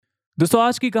दोस्तों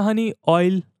आज की कहानी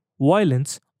ऑयल,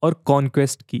 वायलेंस और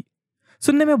कॉन्क्वेस्ट की।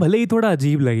 सुनने में भले ही थोड़ा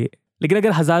अजीब लगे, लेकिन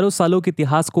अगर हजारों सालों के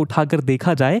इतिहास को उठाकर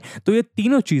देखा जाए तो ये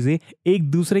तीनों चीजें एक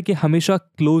दूसरे के हमेशा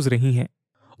क्लोज रही हैं।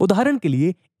 उदाहरण के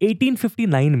लिए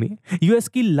 1859 में यूएस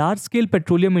की लार्ज स्केल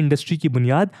पेट्रोलियम इंडस्ट्री की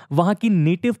बुनियाद वहां की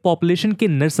नेटिव पॉपुलेशन के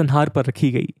नरसंहार पर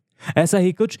रखी गई। ऐसा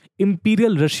ही कुछ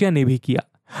इंपीरियल रशिया ने भी किया।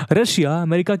 रशिया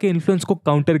अमेरिका के इन्फ्लुएंस को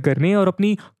काउंटर करने और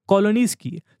अपनी कॉलोनीज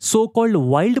की सो कॉल्ड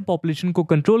वाइल्ड पॉपुलेशन को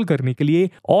कंट्रोल करने के लिए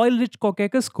ऑयल रिच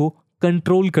कॉकेकस को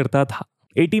कंट्रोल करता था।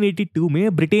 1882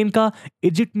 में ब्रिटेन का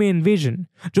इजिप्ट में इन्वेजन,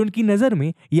 जो उनकी नज़र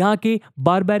में यहाँ के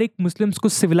बारबैरिक मुस्लिम्स को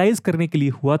सिविलाइज करने के लिए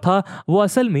हुआ था, वो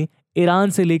असल में ईरान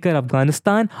से लेकर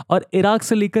अफगानिस्तान और इराक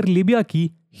से लेकर लीबिया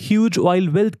की ह्यूज ऑयल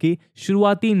वेल्थ के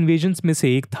शुरुआती इन्वेजन्स में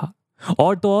से एक था।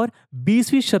 और तो और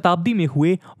 20वीं शताब्दी में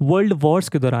हुए वर्ल्ड वॉर्स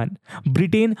के दौरान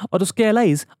ब्रिटेन और उसके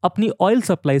एलाइज अपनी ऑयल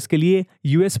सप्लाईज के लिए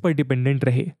यूएस पर डिपेंडेंट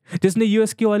रहे, जिसने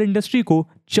यूएस की ऑयल इंडस्ट्री को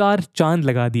 4 चांद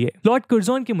लगा दिए। लॉर्ड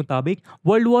कर्जन के मुताबिक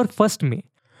वर्ल्ड वॉर फर्स्ट में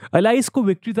एलाइज को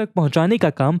विक्ट्री तक पहुंचाने का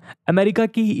काम अमेरिका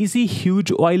की इसी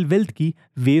ह्यूज ऑयल वेल्थ की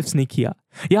वेव्स ने किया।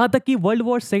 यहां तक कि वर्ल्ड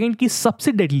वॉर सेकेंड की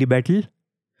सबसे डेडली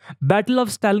बैटल ऑफ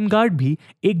स्टालिनग्राड भी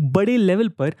एक बड़े लेवल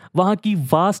पर वहां की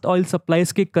वास्ट ऑयल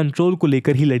सप्लाईज के कंट्रोल को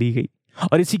लेकर ही लड़ी गई।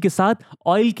 और इसी के साथ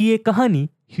ऑयल की ये कहानी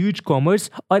ह्यूज कॉमर्स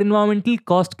और एनवायरमेंटल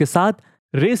कॉस्ट के साथ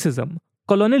रेसिज्म,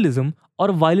 कॉलोनियलिज्म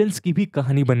और वायलेंस की भी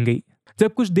कहानी बन गई।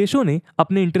 जब कुछ देशों ने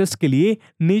अपने इंटरेस्ट के लिए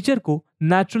नेचर को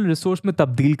नेचुरल रिसोर्स में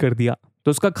तब्दील कर दिया,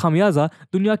 तो उसका खामियाजा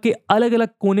दुनिया के अलग अलग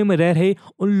कोने में रह रहे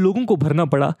उन लोगों को भरना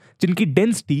पड़ा जिनकी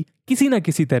डेंसिटी किसी ना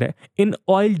किसी तरह इन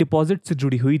ऑयल डिपॉजिट से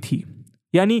जुड़ी हुई थी।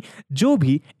 यानी जो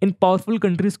भी इन पावरफुल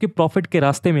कंट्रीज के प्रॉफिट के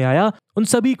रास्ते में आया, उन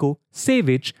सभी को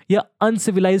सेवेज या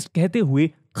अनसिविलाइज्ड कहते हुए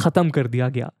खत्म कर दिया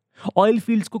गया। ऑयल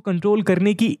फील्ड्स को कंट्रोल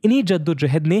करने की इन्हीं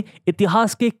जद्दोजहद ने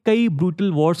इतिहास के कई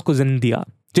ब्रूटल वॉर्स को जन्म दिया,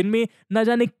 जिनमें न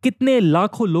जाने कितने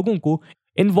लाखों लोगों को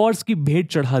इन वॉर्स की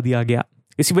भेंट चढ़ा दिया गया।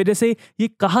 इसी वजह से ये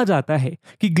कहा जाता है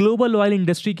कि ग्लोबल ऑयल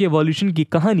इंडस्ट्री के एवोल्यूशन की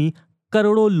कहानी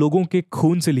करोड़ों लोगों के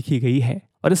खून से लिखी गई है।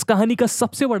 और इस कहानी का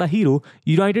सबसे बड़ा hero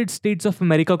United States of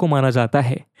America को माना जाता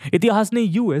है। इतिहास ने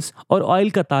यूएस और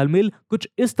ऑयल का तालमेल कुछ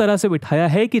इस तरह से बिठाया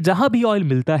है कि जहां भी ऑयल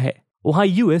मिलता है वहां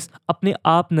यूएस अपने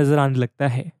आप नजर आने लगता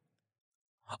है।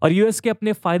 और यूएस के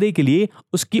अपने फायदे के लिए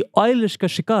उसकी ऑयल रिच का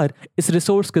शिकार इस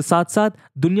रिसोर्स के साथ साथ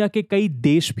दुनिया के कई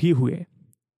देश भी हुए।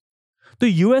 तो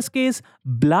यूएस के इस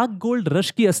ब्लैक गोल्ड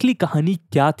रश की असली कहानी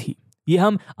क्या थी, ये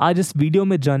हम आज इस वीडियो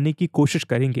में जानने की कोशिश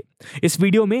करेंगे। इस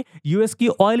वीडियो में यूएस की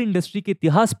ऑयल इंडस्ट्री के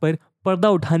इतिहास पर पर्दा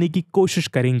उठाने की कोशिश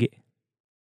करेंगे।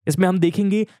 इसमें हम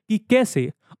देखेंगे कि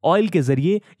कैसे ऑयल के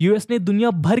जरिए यूएस ने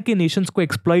दुनिया भर के नेशंस को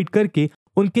एक्सप्लॉइट करके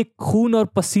उनके खून और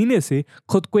पसीने से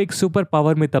खुद को एक सुपर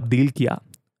पावर में तब्दील किया।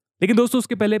 लेकिन दोस्तों,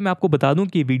 उसके पहले मैं आपको बता दूं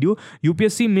कि ये वीडियो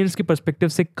यूपीएससी मेंस के पर्सपेक्टिव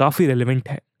से काफी रेलेवेंट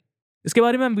है। इसके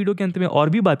बारे में हम वीडियो के अंत में और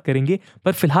भी बात करेंगे,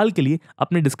 पर फिलहाल के लिए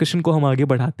अपने डिस्कशन को हम आगे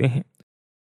बढ़ाते हैं।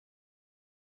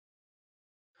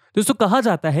 दोस्तों, कहा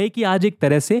जाता है कि आज एक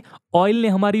तरह से ऑयल ने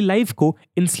हमारी लाइफ को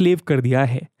इंस्लेव कर दिया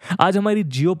है। आज हमारी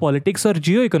जियोपॉलिटिक्स और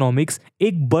जियो इकोनॉमिक्स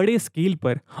एक बड़े स्केल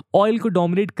पर ऑयल को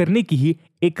डोमिनेट करने की ही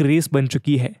एक रेस बन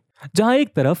चुकी है, जहां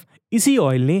एक तरफ इसी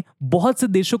ऑयल ने बहुत से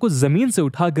देशों को जमीन से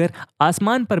उठाकर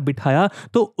आसमान पर बिठाया,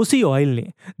 तो उसी ऑयल ने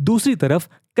दूसरी तरफ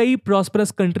कई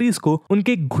प्रॉस्परस कंट्रीज को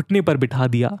उनके घुटने पर बिठा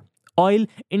दिया। ऑयल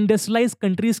इंडस्ट्रियलाइज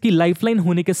कंट्रीज की लाइफलाइन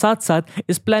होने के साथ साथ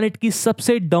इस प्लेनेट की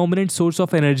सबसे डोमिनेंट सोर्स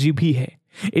ऑफ एनर्जी भी है।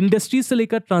 इंडस्ट्री से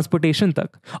लेकर ट्रांसपोर्टेशन तक,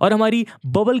 और हमारी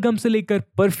बबल गम से लेकर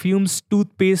परफ्यूम्स,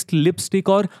 टूथपेस्ट, लिपस्टिक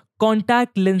और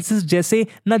कॉन्टैक्ट लेंसेज जैसे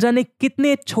न जाने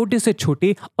कितने छोटे से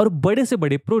छोटे और बड़े से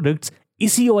बड़े प्रोडक्ट्स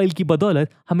इसी ऑयल की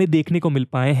बदौलत हमें देखने को मिल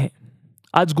पाए हैं।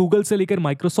 आज गूगल से लेकर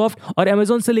माइक्रोसॉफ्ट और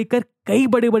अमेजोन से लेकर कई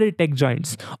बड़े बड़े टेक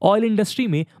जॉइंट्स ऑयल इंडस्ट्री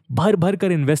में भर भर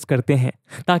कर इन्वेस्ट करते हैं,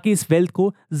 ताकि इस वेल्थ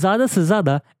को ज्यादा से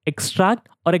ज्यादा एक्सट्रैक्ट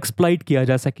और एक्सप्लॉइट किया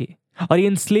जा सके। और ये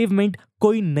इंस्लेवमेंट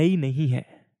कोई नई नहीं है।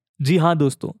 जी हाँ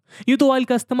दोस्तों, ये तो ऑयल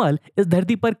का इस्तेमाल इस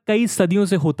धरती पर कई सदियों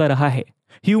से होता रहा है।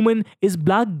 ह्यूमन इस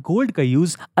ब्लैक गोल्ड का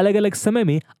यूज अलग अलग समय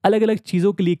में अलग अलग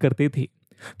चीजों के लिए करते थे।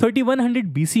 3100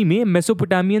 बीसी में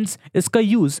मेसोपोटामियंस इसका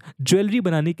यूज ज्वेलरी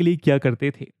बनाने के लिए किया करते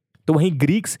थे, तो वहीं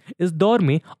ग्रीक्स इस दौर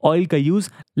में ऑयल का यूज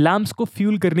लैम्प्स को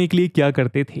फ्यूल करने के लिए किया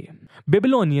करते थे।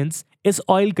 बेबीलोनियंस इस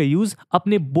ऑयल का यूज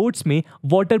अपने बोट्स में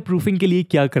वाटर प्रूफिंग के लिए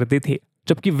किया करते थे,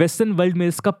 जबकि वेस्टर्न वर्ल्ड में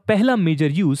इसका पहला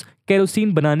मेजर यूज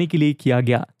केरोसिन बनाने के लिए किया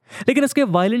गया। लेकिन इसके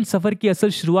वायलेंट सफर की असल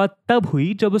शुरुआत तब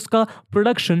हुई जब उसका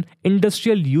प्रोडक्शन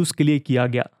इंडस्ट्रियल यूज के लिए किया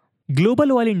गया।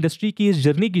 ग्लोबल ऑयल इंडस्ट्री की इस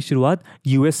जर्नी की शुरुआत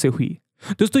यूएस से हुई।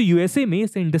 दोस्तों, यूएसए में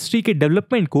इस इंडस्ट्री के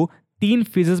डेवलपमेंट को 3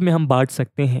 फेजेस में हम बांट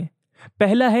सकते हैं।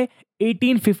 पहला है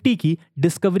 1850 की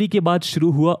डिस्कवरी के बाद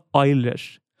शुरू हुआ ऑयल रश।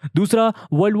 दूसरा,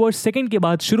 वर्ल्ड वॉर सेकेंड के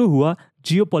बाद शुरू हुआ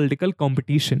जियोपॉलिटिकल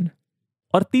कंपटीशन।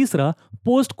 और तीसरा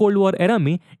पोस्ट कोल्ड वॉर एरा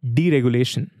में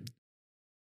डीरेगुलेशन।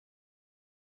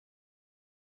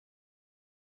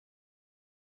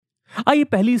 आइए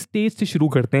पहली स्टेज से शुरू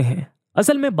करते हैं।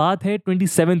 असल में बात है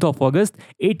 27 अगस्त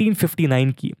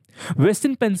 1859 की।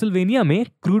 वेस्टर्न पेंसिल्वेनिया में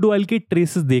क्रूड ऑयल के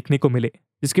ट्रेसेस देखने को मिले,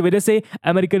 जिसकी वजह से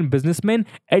अमेरिकन बिजनेसमैन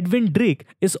एडविन ड्रेक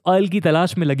इस ऑयल की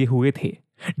तलाश में लगे हुए थे।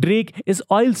 ड्रेक इस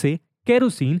ऑयल से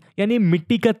केरोसिन यानी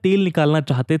मिट्टी का तेल निकालना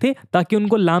चाहते थे ताकि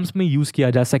उनको लैंप्स में यूज किया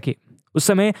जा सके। उस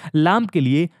समय लैंप के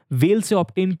लिए वेल से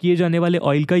ऑब्टेन किए जाने वाले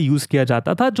ऑयल का यूज किया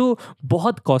जाता था, जो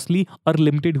बहुत कॉस्टली और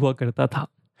लिमिटेड हुआ करता था।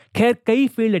 खैर, कई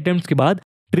फेल्ड अटेम्प्ट्स के बाद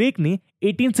ड्रेक ने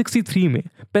 1863 में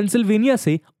पेंसिल्वेनिया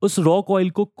से उस रॉक ऑयल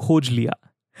को खोज लिया।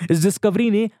 इस डिस्कवरी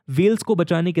ने वेल्स को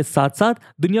बचाने के साथ साथ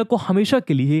दुनिया को हमेशा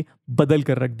के लिए बदल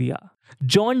कर रख दिया।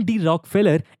 जॉन डी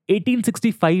रॉकफेलर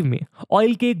 1865 में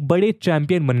ऑयल के एक बड़े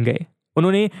चैंपियन बन गए।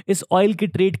 उन्होंने इस ऑयल के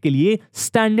ट्रेड के लिए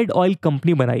स्टैंडर्ड ऑयल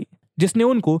कंपनी बनाई, जिसने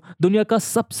उनको दुनिया का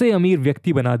सबसे अमीर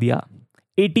व्यक्ति बना दिया।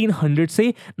 1800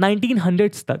 से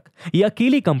 1900 तक यह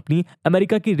अकेली कंपनी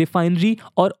अमेरिका की रिफाइनरी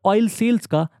और ऑयल सेल्स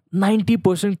का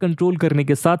 90% कंट्रोल करने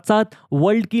के साथ साथ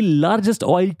वर्ल्ड की लार्जेस्ट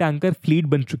ऑयल टैंकर फ्लीट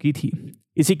बन चुकी थी।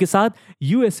 इसी के साथ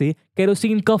यूएसए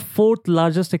केरोसिन का 4th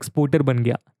लार्जेस्ट एक्सपोर्टर बन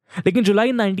गया। लेकिन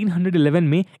जुलाई 1911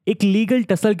 में एक लीगल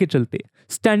टसल के चलते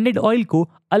स्टैंडर्ड ऑयल को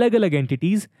अलग अलग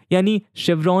एंटिटीज यानी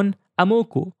शेवरॉन,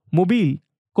 अमोको, मोबिल,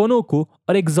 कोनोको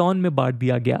और एक्सॉन में बांट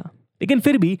दिया गया। लेकिन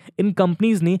फिर भी इन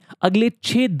कंपनीज ने अगले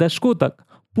 6 दशकों तक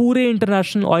पूरे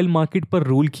इंटरनेशनल ऑयल मार्केट पर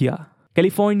रूल किया।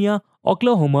 कैलिफोर्निया,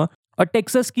 ओक्लाहोमा और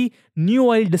टेक्सास की न्यू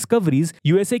ऑयल डिस्कवरीज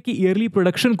यूएसए की ईयरली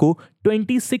प्रोडक्शन को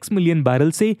 26 मिलियन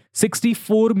बैरल से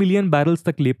 64 मिलियन बैरल्स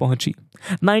तक ले पहुंची।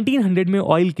 1900 में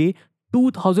ऑयल के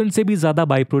 2000 से भी ज्यादा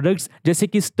बाई प्रोडक्ट्स जैसे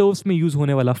कि स्टोव्स में यूज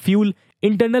होने वाला fuel,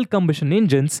 internal combustion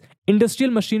engines,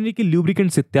 industrial machinery के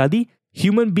ल्यूब्रिकेंट्स इत्यादि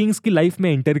ह्यूमन बींग्स की लाइफ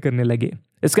में एंटर करने लगे।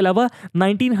 इसके अलावा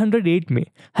 1908 में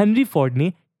हेनरी फोर्ड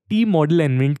ने टी मॉडल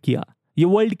इन्वेंट किया। यह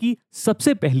वर्ल्ड की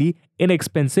सबसे पहली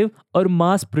इनएक्सपेंसिव और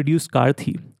मास प्रोड्यूस कार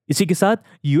थी। इसी के साथ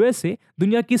यूएसए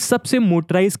दुनिया की सबसे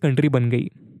मोटराइज कंट्री बन गई।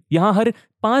 यहां हर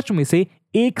 5 में से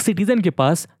 1 सिटीजन के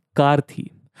पास कार थी,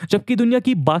 जबकि दुनिया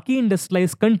की बाकी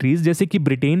इंडस्ट्रियलाइज कंट्रीज जैसे कि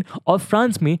ब्रिटेन और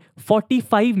फ्रांस में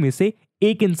 45 में से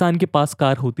 1 इंसान के पास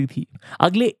कार होती थी।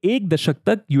 अगले 1 दशक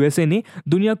तक यूएसए ने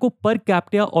दुनिया को पर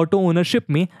कैपिटा ऑटो ओनरशिप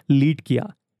में लीड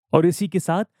किया और इसी के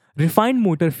साथ रिफाइंड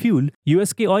मोटर फ्यूल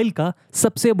यूएस के ऑयल का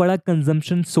सबसे बड़ा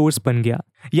कंजम्पशन सोर्स बन गया।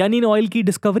 यानी इन ऑयल की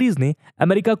डिस्कवरीज ने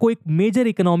अमेरिका को एक मेजर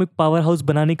इकोनॉमिक पावर हाउस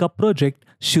बनाने का प्रोजेक्ट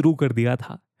शुरू कर दिया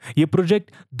था। यह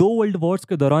प्रोजेक्ट 2 वर्ल्ड वॉर्स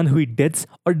के दौरान हुई डेथ्स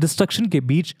और डिस्ट्रक्शन के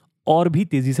बीच और भी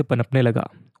तेजी से पनपने लगा।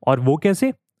 और वो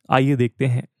कैसे, आइए देखते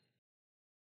हैं।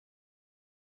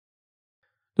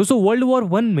 दोस्तों, वर्ल्ड वॉर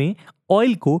 1 में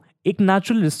ऑयल को एक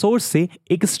नेचुरल रिसोर्स से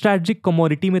एक स्ट्रेटेजिक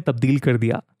कमोडिटी में तब्दील कर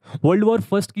दिया। वर्ल्ड वॉर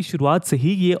फर्स्ट की शुरुआत से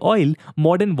ही ये oil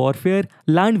modern warfare,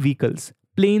 land vehicles,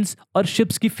 planes और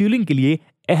शिप्स की फ्यूलिंग के लिए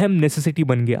अहम नेसेसिटी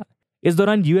बन गया। इस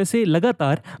दौरान यूएसए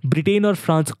लगातार ब्रिटेन और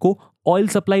फ्रांस को ऑयल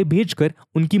सप्लाई भेजकर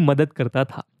उनकी मदद करता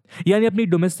था। यानी अपनी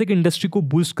डोमेस्टिक इंडस्ट्री को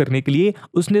बूस्ट करने के लिए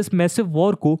उसने इस मैसिव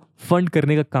वॉर को फंड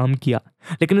करने का काम किया।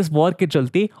 लेकिन इस वॉर के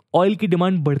चलते ऑयल की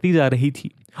डिमांड बढ़ती जा रही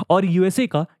थी और यूएसए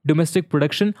का डोमेस्टिक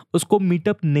प्रोडक्शन उसको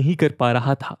मीटअप नहीं कर पा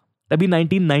रहा था। तभी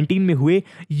 1919 में हुए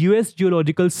यूएस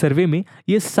जियोलॉजिकल सर्वे में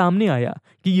यह सामने आया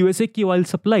कि यूएसए की ऑयल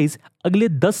सप्लाईज अगले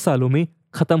 10 सालों में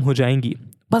खत्म हो जाएंगी।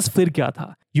 बस फिर क्या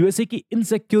था, यूएसए की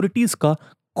इनसिक्योरिटीज का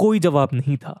कोई जवाब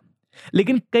नहीं था।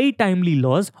 लेकिन कई टाइमली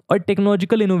लॉज और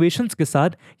टेक्नोलॉजिकल इनोवेशंस के साथ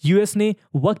यूएस ने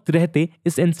वक्त रहते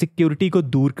इस इनसिक्योरिटी को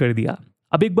दूर कर दिया।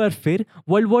 अब एक बार फिर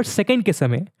वर्ल्ड वॉर सेकेंड के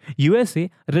समय यूएसए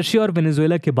रशिया और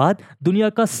वेनेजुएला के बाद दुनिया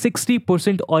का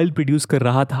 60% ऑयल प्रोड्यूस कर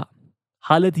रहा था।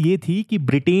 हालत ये थी कि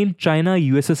ब्रिटेन, चाइना,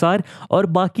 यूएसएसआर और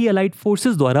बाकी अलाइड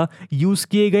फोर्सेस द्वारा यूज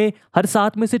किए गए हर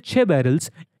 7 में से 6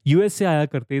 बैरल्स यूएस से आया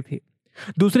करते थे।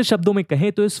 दूसरे शब्दों में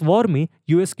कहें तो इस वॉर में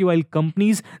यूएस की ऑयल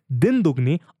कंपनीज दिन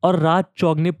दुगने और रात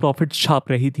चौगने प्रॉफिट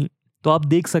छाप रही थी। तो आप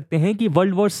देख सकते हैं कि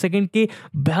वर्ल्ड वॉर सेकेंड के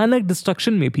भयानक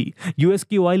डिस्ट्रक्शन में भी यूएस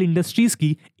की ऑयल इंडस्ट्रीज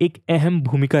की एक अहम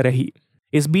भूमिका रही।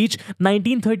 इस बीच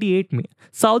 1938 में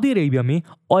सऊदी अरेबिया में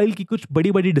ऑयल की कुछ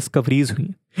बड़ी बड़ी डिस्कवरीज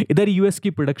हुई। इधर यूएस की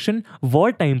प्रोडक्शन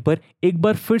वॉर टाइम पर एक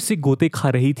बार फिर से गोते खा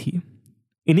रही थी।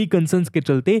 इन्हीं कंसर्न्स के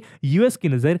चलते यूएस की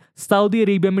नजर सऊदी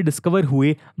अरेबिया में डिस्कवर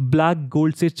हुए ब्लैक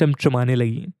गोल्ड से चमचमाने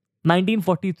लगी।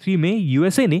 1943 में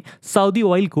यूएसए ने सऊदी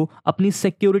ऑयल को अपनी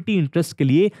सिक्योरिटी इंटरेस्ट के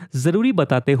लिए जरूरी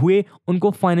बताते हुए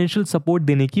उनको फाइनेंशियल सपोर्ट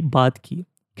देने की बात की।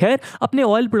 खैर, अपने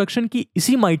ऑयल प्रोडक्शन की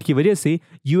इसी माइट की वजह से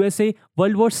यूएसए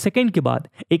वर्ल्ड वॉर सेकेंड के बाद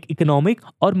एक इकोनॉमिक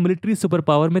और मिलिट्री सुपर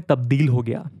पावर में तब्दील हो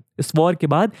गया। इस वॉर के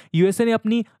बाद यूएसए ने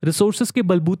अपनी रिसोर्सेज के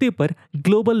बलबूते पर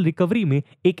ग्लोबल रिकवरी में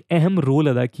एक अहम रोल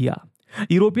अदा किया।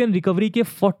 यूरोपियन रिकवरी के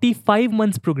 45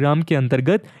 मंथ्स प्रोग्राम के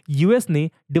अंतर्गत यूएस ने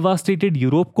डिवास्टेटेड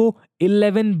यूरोप को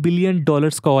 $11 बिलियन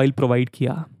का ऑयल प्रोवाइड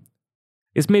किया।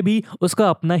 इसमें भी उसका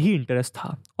अपना ही इंटरेस्ट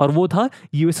था और वो था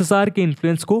यूएसएसआर के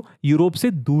इन्फ्लुएंस को यूरोप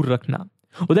से दूर रखना।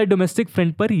 उधर डोमेस्टिक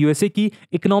फ्रंट पर यूएसए की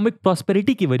इकोनॉमिक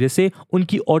प्रॉस्पेरिटी की वजह से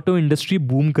उनकी ऑटो इंडस्ट्री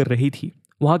बूम कर रही थी।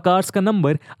 वहाँ कार्स का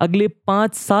नंबर अगले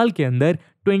 5 साल के अंदर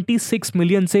 26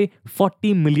 मिलियन से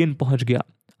 40 मिलियन पहुंच गया।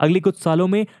 अगले कुछ सालों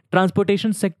में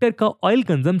ट्रांसपोर्टेशन सेक्टर का ऑयल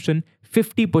कंजम्पशन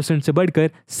 50% से बढ़कर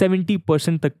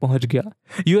 70% तक पहुंच गया।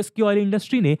 यूएस की ऑयल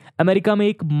इंडस्ट्री ने अमेरिका में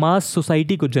एक मास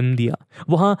सोसाइटी को जन्म दिया।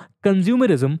 वहां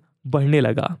कंज्यूमरिज्म बढ़ने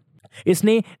लगा।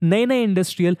 इसने नए नए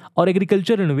इंडस्ट्रियल और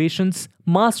एग्रीकल्चर इनोवेशंस,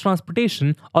 मास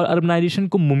ट्रांसपोर्टेशन और अर्बनाइजेशन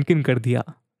को मुमकिन कर दिया।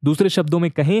 दूसरे शब्दों में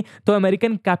कहें तो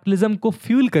अमेरिकन कैपिटलिज्म को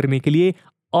फ्यूल करने के लिए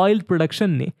ऑयल प्रोडक्शन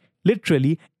ने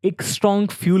लिटरली एक स्ट्रॉन्ग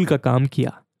फ्यूल का काम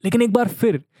किया। लेकिन एक बार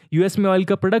फिर यूएस में ऑयल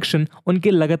का प्रोडक्शन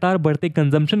उनके लगातार बढ़ते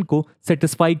कंजम्पशन को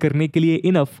सेटिस्फाई करने के लिए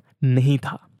इनफ नहीं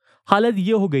था। हालत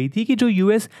ये हो गई थी कि जो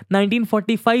यूएस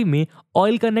 1945 में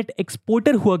ऑयल का नेट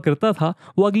एक्सपोर्टर हुआ करता था,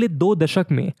 वो अगले 2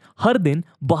 दशक में हर दिन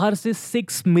बाहर से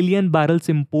 6 मिलियन बैरल्स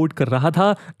इंपोर्ट कर रहा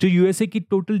था, जो यूएसए की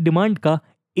टोटल डिमांड का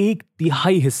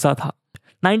 1/3 हिस्सा था।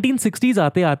 1960s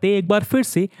आते आते एक बार फिर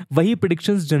से वही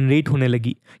प्रेडिक्शंस जनरेट होने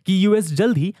लगी कि यूएस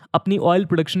जल्द ही अपनी ऑयल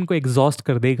प्रोडक्शन को एग्जॉस्ट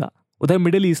कर देगा। उधर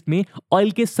मिडिल ईस्ट में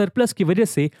ऑयल के सरप्लस की वजह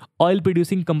से ऑयल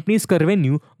प्रोड्यूसिंग कंपनीज का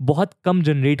रेवेन्यू बहुत कम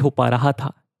जनरेट हो पा रहा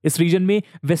था। इस रीजन में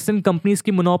वेस्टर्न कंपनीज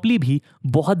की मोनोपोली भी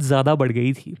बहुत ज्यादा बढ़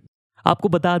गई थी। आपको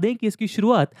बता दें कि इसकी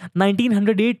शुरुआत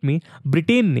 1908 में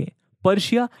ब्रिटेन ने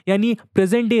पर्शिया यानी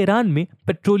प्रेजेंट डे ईरान में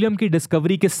पेट्रोलियम की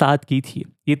डिस्कवरी के साथ की थी।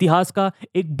 इतिहास का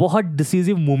एक बहुत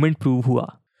डिसीजिव मूवमेंट प्रूव हुआ,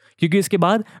 क्योंकि इसके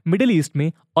बाद मिडिल ईस्ट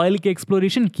में ऑयल के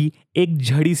एक्सप्लोरेशन की एक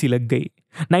झड़ी सी लग गई।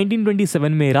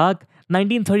 1927 में इराक,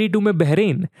 1932 में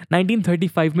बहरीन,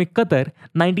 1935 में कतर,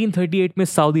 1938 में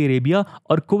सऊदी अरेबिया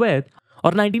और कुवैत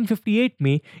और 1958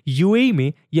 में यूएई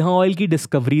में यहां ऑयल की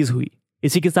डिस्कवरीज हुई।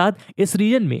 इसी के साथ इस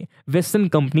रीजन में वेस्टर्न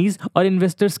कंपनीज और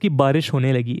इन्वेस्टर्स की बारिश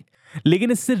होने लगी,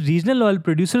 लेकिन इससे रीजनल ऑयल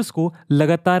प्रोड्यूसर्स को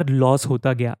लगातार लॉस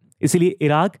होता गया। इसलिए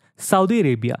Iraq, Saudi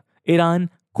Arabia, Iran,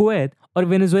 Kuwait और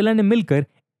वेनेजुएला ने मिलकर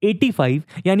 85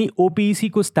 यानी ओपीईसी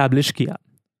को स्टैब्लिश किया।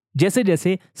 जैसे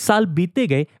जैसे साल बीतते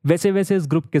गए वैसे वैसे इस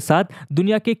ग्रुप के साथ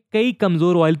दुनिया के कई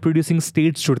कमजोर ऑयल प्रोड्यूसिंग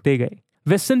स्टेट्स जुड़ते गए।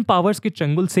 वेस्टर्न पावर्स के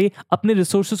चंगुल से अपने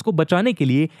रिसोर्सेज को बचाने के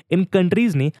लिए इन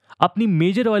कंट्रीज ने अपनी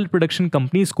मेजर ऑयल प्रोडक्शन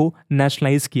कंपनीज को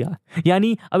नेशनलाइज किया,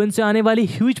 यानी अब इनसे आने वाले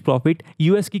ह्यूज प्रॉफिट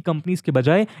यूएस की कंपनीज के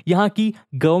बजाय यहाँ की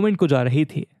गवर्नमेंट को जा रहे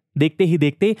थे। देखते ही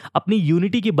देखते अपनी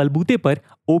यूनिटी के बलबूते पर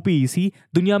ओपीईसी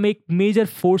दुनिया में एक मेजर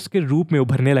फोर्स के रूप में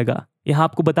उभरने लगा। यहाँ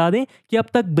आपको बता दें कि अब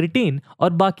तक ब्रिटेन और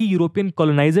बाकी यूरोपियन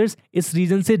कॉलोनाइजर्स इस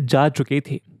रीजन से जा चुके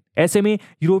थे। ऐसे में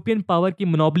यूरोपियन पावर की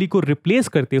मोनोपोली को रिप्लेस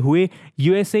करते हुए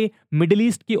यूएसए मिडिल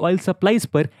ईस्ट की ऑयल सप्लाईज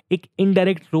पर एक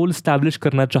इनडायरेक्ट रोल स्टैब्लिश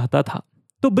करना चाहता था।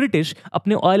 तो ब्रिटिश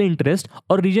अपने ऑयल इंटरेस्ट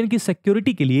और रीजन की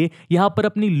सिक्योरिटी के लिए यहाँ पर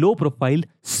अपनी low profile,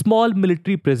 small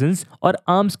military presence और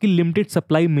आर्म्स की लिमिटेड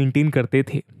सप्लाई मेंटेन करते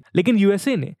थे। लेकिन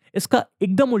यूएसए ने इसका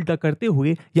एकदम उल्टा करते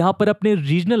हुए यहाँ पर अपने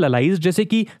रीजनल अलाइज जैसे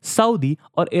कि सऊदी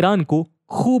और ईरान को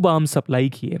खूब आर्म्स सप्लाई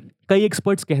किए। कई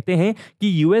एक्सपर्ट्स कहते हैं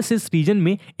कि यूएस इस रीजन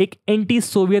में एक एंटी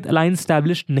सोवियत अलायंस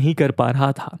स्टैब्लिश नहीं कर पा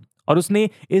रहा था और उसने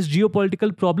इस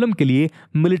जियोपॉलिटिकल प्रॉब्लम के लिए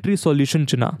मिलिट्री सॉल्यूशन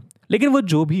चुना। लेकिन वो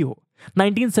जो भी हो,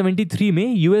 1973 में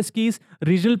यूएस की इस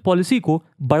रीजनल पॉलिसी को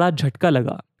बड़ा झटका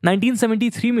लगा।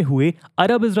 1973 में हुए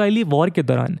अरब इजरायली वॉर के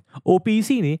दौरान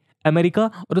ओपीईसी ने अमेरिका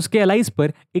और उसके अलाइज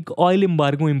पर एक ऑयल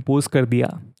एम्बार्गो इंपोज कर दिया,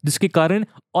 जिसके कारण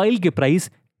ऑयल के प्राइस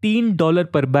 $3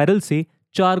 पर बैरल से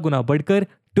 4 गुना बढ़कर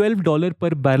 $12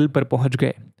 पर बैरल पर पहुंच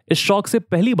गए। इस शॉक से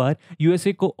पहली बार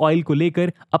यूएसए को ऑयल को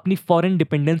लेकर अपनी फॉरेन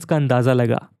डिपेंडेंस का अंदाजा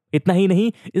लगा। इतना ही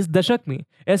नहीं, इस दशक में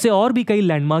ऐसे और भी कई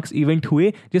लैंडमार्क्स इवेंट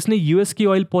हुए जिसने यूएस की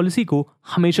ऑयल पॉलिसी को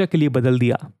हमेशा के लिए बदल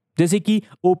दिया, जैसे कि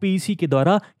ओपीईसी के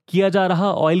द्वारा किया जा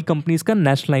रहा ऑयल कंपनीज का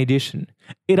नेशनलाइजेशन,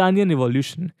 ईरानियन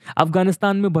रिवॉल्यूशन,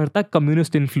 अफगानिस्तान में बढ़ता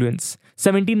कम्युनिस्ट इन्फ्लुएंस,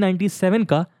 1797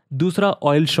 का दूसरा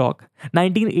ऑयल शॉक,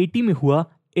 1980 में हुआ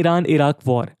ईरान इराक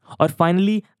वॉर और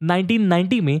फाइनली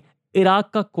 1990 में इराक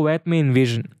का कुवैत में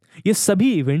इन्वेजन। ये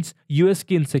सभी इवेंट्स यूएस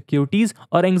की इनसिक्योरिटीज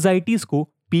और एंजाइटीज को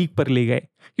पीक पर ले गए,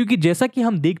 क्योंकि जैसा कि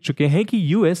हम देख चुके हैं कि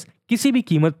यूएस किसी भी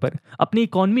कीमत पर अपनी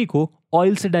इकोनॉमी को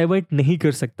ऑयल से डाइवर्ट नहीं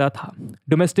कर सकता था।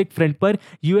 डोमेस्टिक फ्रंट पर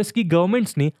यूएस की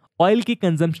गवर्नमेंट्स ने ऑयल की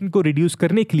कंजम्पशन को रिड्यूस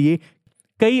करने के लिए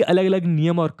कई अलग अलग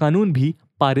नियम और कानून भी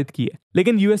पारित किए,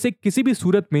 लेकिन यूएसए किसी भी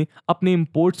सूरत में अपने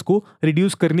इंपोर्ट्स को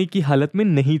रिड्यूस करने की हालत में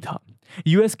नहीं था।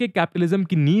 यूएस के कैपिटलिज्म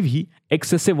की नींव ही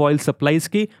एक्सेसिव ऑयल सप्लाईज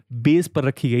के बेस पर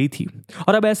रखी गई थी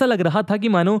और अब ऐसा लग रहा था कि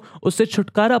मानो उससे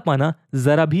छुटकारा पाना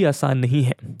जरा भी आसान नहीं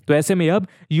है। तो ऐसे में अब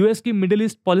यूएस की मिडिल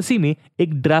ईस्ट पॉलिसी में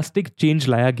एक ड्रास्टिक चेंज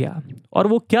लाया गया और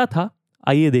वो क्या था,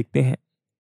 आइए देखते हैं।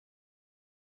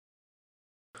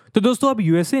 तो दोस्तों अब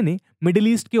यूएसए ने मिडिल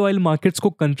ईस्ट के ऑयल मार्केट्स को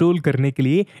कंट्रोल करने के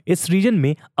लिए इस रीजन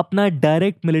में अपना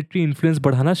डायरेक्ट मिलिट्री इन्फ्लुएंस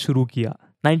बढ़ाना शुरू किया।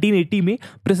 1980 में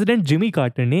प्रेसिडेंट जिमी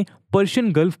कार्टर ने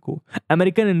पर्शियन गल्फ को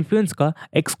अमेरिकन इन्फ्लुएंस का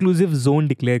एक्सक्लूसिव जोन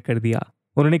डिक्लेयर कर दिया।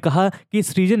 उन्होंने कहा कि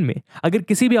इस रीजन में अगर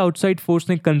किसी भी आउटसाइड फोर्स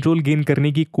ने कंट्रोल गेन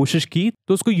करने की कोशिश की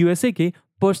तो उसको यूएसए के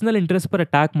पर्सनल इंटरेस्ट पर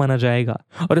अटैक माना जाएगा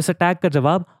और इस अटैक का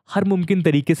जवाब हर मुमकिन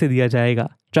तरीके से दिया जाएगा,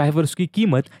 चाहे वह उसकी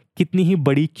कीमत कितनी ही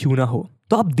बड़ी क्यों ना हो।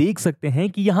 तो आप देख सकते हैं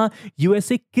कि यहाँ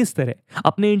यूएसए किस तरह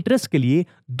अपने इंटरेस्ट के लिए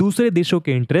दूसरे देशों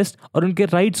के इंटरेस्ट और उनके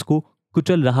राइट्स को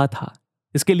कुचल रहा था।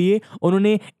 इसके लिए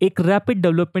उन्होंने एक रैपिड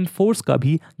डेवलपमेंट फोर्स का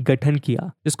भी गठन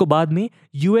किया, जिसको बाद में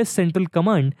यूएस सेंट्रल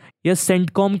कमांड या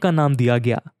सेंटकॉम का नाम दिया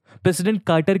गया। प्रेसिडेंट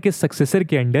कार्टर के सक्सेसर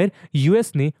के अंडर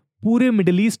यूएस ने पूरे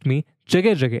मिडिल ईस्ट में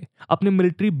जगह जगह अपने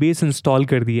मिलिट्री बेस इंस्टॉल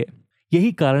कर दिए।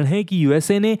 यही कारण है कि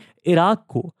यूएसए ने इराक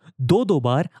को दो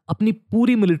बार अपनी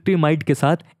पूरी मिलिट्री माइट के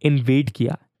साथ इन्वेड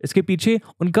किया। इसके पीछे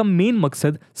उनका मेन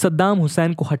मकसद सद्दाम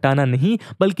हुसैन को हटाना नहीं,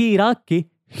 बल्कि इराक के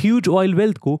ह्यूज ऑयल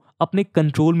वेल्थ को अपने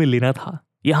कंट्रोल में लेना था।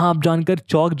 यहां आप जानकर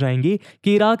चौंक जाएंगे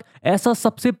कि इराक ऐसा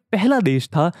सबसे पहला देश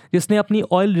था जिसने अपनी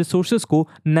ऑयल रिसोर्सेज को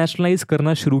नेशनलाइज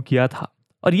करना शुरू किया था।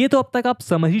 और ये तो अब तक आप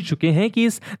समझ ही चुके हैं कि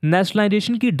इस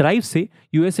नेशनलाइजेशन की ड्राइव से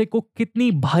यूएसए को कितनी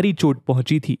भारी चोट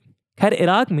पहुंची थी। खैर,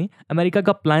 इराक में अमेरिका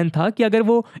का प्लान था कि अगर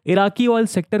वो इराकी ऑयल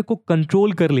सेक्टर को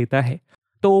कंट्रोल कर लेता है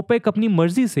तो ओपेक अपनी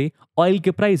मर्जी से ऑयल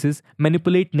के प्राइसेस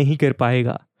मैनिपुलेट नहीं कर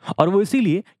पाएगा। और वो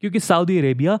इसीलिए क्योंकि सऊदी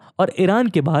अरेबिया और ईरान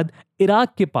के बाद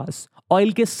इराक के पास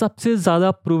ऑयल के सबसे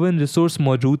ज्यादा प्रूवन रिसोर्स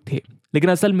मौजूद थे। लेकिन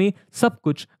असल में सब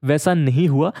कुछ वैसा नहीं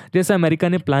हुआ जैसा अमेरिका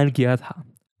ने प्लान किया था।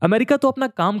 अमेरिका तो अपना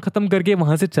काम खत्म करके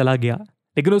वहां से चला गया,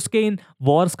 लेकिन उसके इन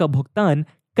वॉर्स का भुगतान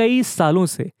कई सालों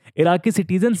से इराकी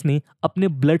सिटीजन्स ने अपने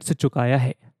ब्लड से चुकाया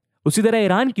है। उसी तरह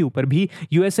ईरान के ऊपर भी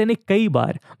यूएसए ने कई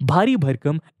बार भारी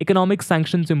भरकम इकोनॉमिक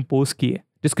सैंक्शंस इंपोज किए,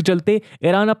 जिसके चलते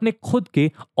ईरान अपने खुद के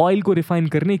ऑयल को रिफाइन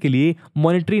करने के लिए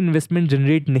मॉनेटरी इन्वेस्टमेंट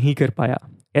जनरेट नहीं कर पाया।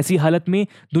 ऐसी हालत में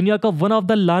दुनिया का one of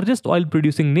the largest oil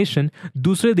producing nation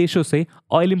दूसरे देशों से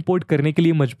ऑयल इंपोर्ट करने के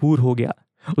लिए मजबूर हो गया।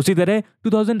 उसी तरह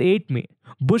 2008 में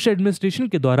बुश एडमिनिस्ट्रेशन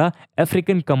के द्वारा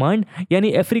अफ्रीकन कमांड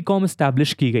यानी अफ्रीकॉम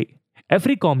एस्टैब्लिश की गई।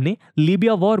 अफ्रीकॉम ने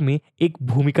लीबिया वॉर में एक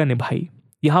भूमिका निभाई।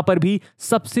 यहां पर भी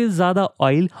सबसे ज्यादा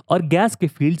ऑयल और गैस के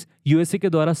फील्ड्स यूएसए के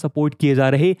द्वारा सपोर्ट किए जा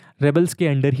रहे रेबल्स के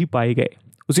अंडर ही पाए गए।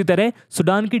 उसी तरह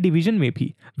सुडान के डिवीजन में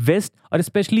भी वेस्ट और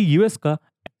स्पेशली यूएस का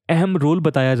अहम रोल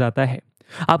बताया जाता है।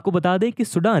 आपको बता दें कि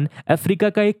सुडान अफ्रीका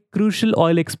का एक क्रूशियल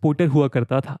ऑयल एक्सपोर्टर हुआ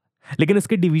करता था, लेकिन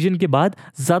इसके डिवीजन के बाद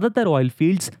ज्यादातर ऑयल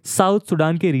फील्ड्स साउथ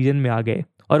सुडान के रीजन में आ गए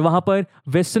और वहां पर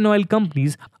वेस्टर्न ऑयल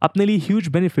कंपनीज अपने लिए ह्यूज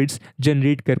बेनिफिट्स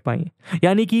जनरेट कर पाई।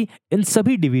 यानी कि इन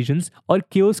सभी डिविजन्स और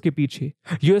केओस के पीछे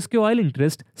यूएस के ऑयल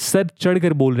इंटरेस्ट सर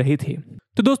चढ़कर बोल रहे थे।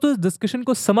 तो दोस्तों, इस डिस्कशन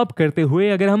को सम अप करते हुए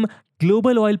अगर हम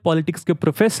ग्लोबल ऑयल पॉलिटिक्स के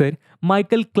प्रोफेसर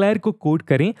माइकल क्लेयर को कोट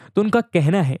करें तो उनका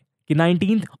कहना है कि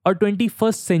 19th और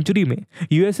 21st सेंचुरी में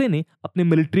यूएसए ने अपने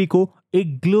मिलिट्री को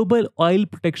एक ग्लोबल ऑयल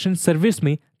प्रोटेक्शन सर्विस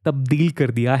में तब्दील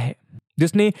कर दिया है,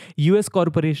 जिसने यूएस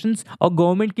कॉरपोरेशंस और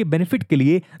गवर्नमेंट के बेनिफिट के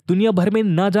लिए दुनिया भर में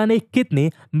ना जाने कितने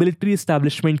मिलिट्री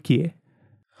एस्टैब्लिशमेंट किए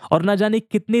और ना जाने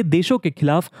कितने देशों के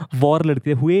खिलाफ वॉर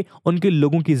लड़ते हुए उनके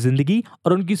लोगों की जिंदगी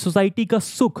और उनकी सोसाइटी का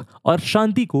सुख और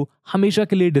शांति को हमेशा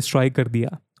के लिए डिस्ट्रॉय कर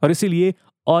दिया। और इसीलिए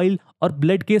ऑयल और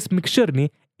ब्लड के इस मिक्सचर ने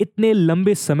इतने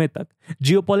लंबे समय तक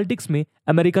जियोपॉलिटिक्स में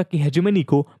अमेरिका की हेजेमनी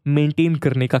को मेंटेन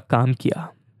करने का काम किया।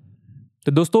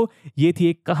 तो दोस्तों, ये थी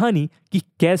एक कहानी कि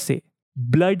कैसे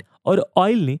ब्लड और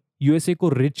ऑयल ने यूएसए को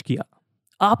रिच किया।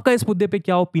 आपका इस मुद्दे पे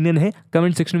क्या ओपिनियन है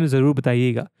कमेंट सेक्शन में जरूर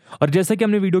बताइएगा। और जैसा कि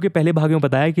हमने वीडियो के पहले भाग में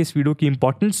बताया कि इस वीडियो की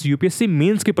इंपॉर्टेंस यूपीएससी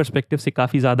मेंस के पर्सपेक्टिव से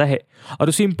काफी ज्यादा है, और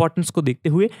उसी इंपॉर्टेंस को देखते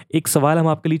हुए एक सवाल हम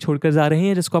आपके लिए छोड़कर जा रहे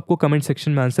हैं जिसको आपको कमेंट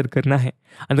सेक्शन में आंसर करना है।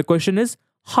 And the question is,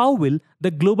 how will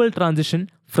the global transition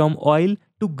from oil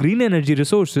to green energy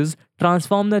resources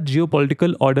transform the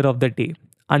geopolitical order of the day?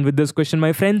 And with this question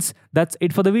my friends, that's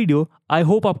it for the video. I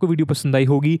hope आपको video पसंद आई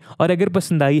होगी, और अगर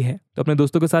पसंद आई है तो अपने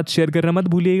दोस्तों के साथ शेयर करना मत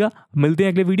भूलिएगा। मिलते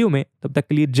हैं अगले वीडियो में, तब तक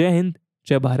के लिए जय हिंद,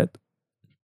 जय भारत।